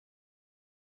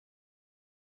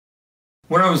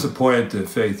When I was appointed to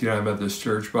Faith United Methodist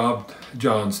Church, Bob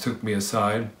Johns took me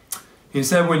aside. He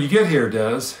said, "When you get here,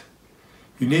 Des,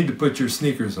 you need to put your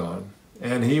sneakers on."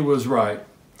 And he was right.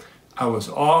 I was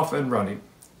off and running.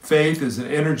 Faith is an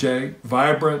energetic,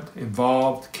 vibrant,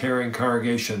 involved, caring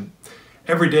congregation.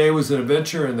 Every day was an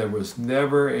adventure and there was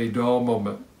never a dull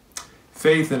moment.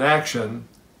 Faith in action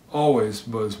always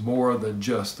was more than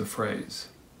just a phrase.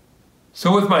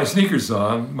 So with my sneakers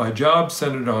on, my job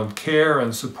centered on care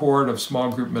and support of small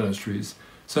group ministries,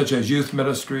 such as youth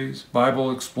ministries,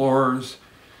 Bible explorers,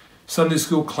 Sunday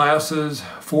school classes,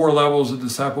 4 levels of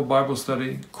disciple Bible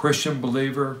study, Christian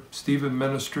believer, Stephen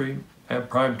ministry, and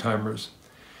prime timers.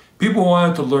 People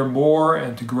wanted to learn more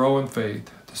and to grow in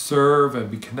faith, to serve and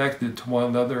be connected to one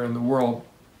another in the world.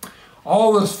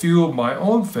 All this fueled my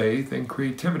own faith and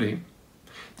creativity.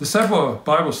 Disciple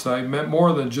Bible study meant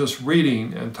more than just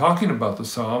reading and talking about the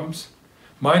Psalms.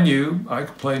 Mind you, I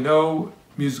could play no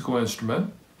musical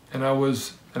instrument, and I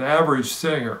was an average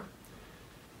singer.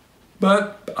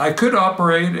 But I could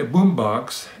operate a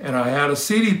boombox, and I had a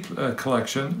CD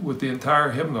collection with the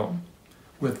entire hymnal.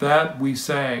 With that, we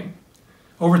sang.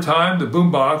 Over time, the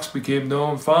boombox became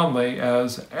known fondly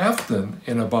as Afton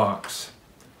in a Box.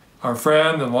 Our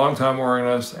friend and longtime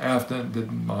organist, Afton,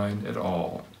 didn't mind at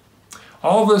all.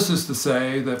 All this is to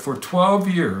say that for 12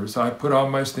 years, I put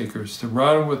on my sneakers to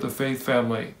run with the Faith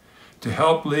family, to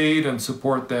help lead and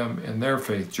support them in their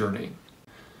faith journey.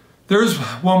 There's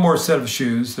one more set of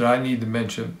shoes that I need to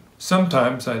mention.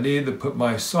 Sometimes I need to put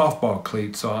my softball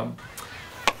cleats on.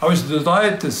 I was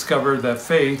delighted to discover that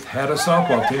Faith had a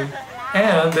softball team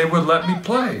and they would let me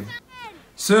play.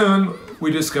 Soon,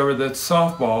 we discovered that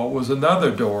softball was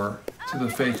another door to the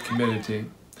Faith community.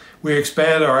 We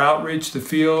expanded our outreach to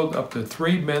field up to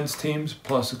 3 men's teams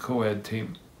plus a co-ed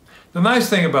team. The nice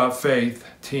thing about Faith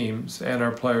teams and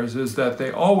our players is that they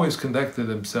always connected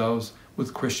themselves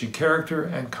with Christian character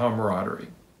and camaraderie.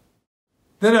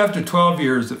 Then after 12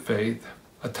 years at Faith,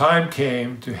 a time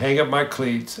came to hang up my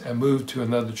cleats and move to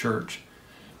another church.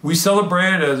 We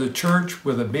celebrated as a church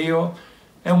with a meal,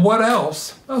 and what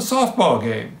else? A softball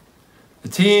game. The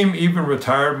team even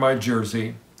retired my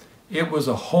jersey. It was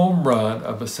a home run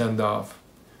of a send-off.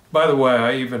 By the way,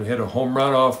 I even hit a home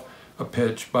run off a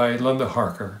pitch by Linda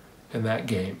Harker in that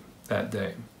game that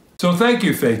day. So thank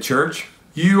you, Faith Church.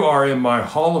 You are in my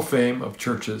Hall of Fame of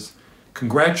churches.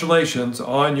 Congratulations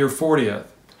on your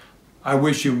 40th. I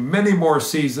wish you many more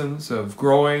seasons of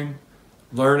growing,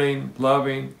 learning,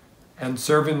 loving, and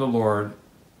serving the Lord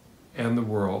and the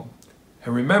world.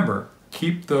 And remember,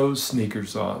 keep those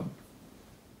sneakers on.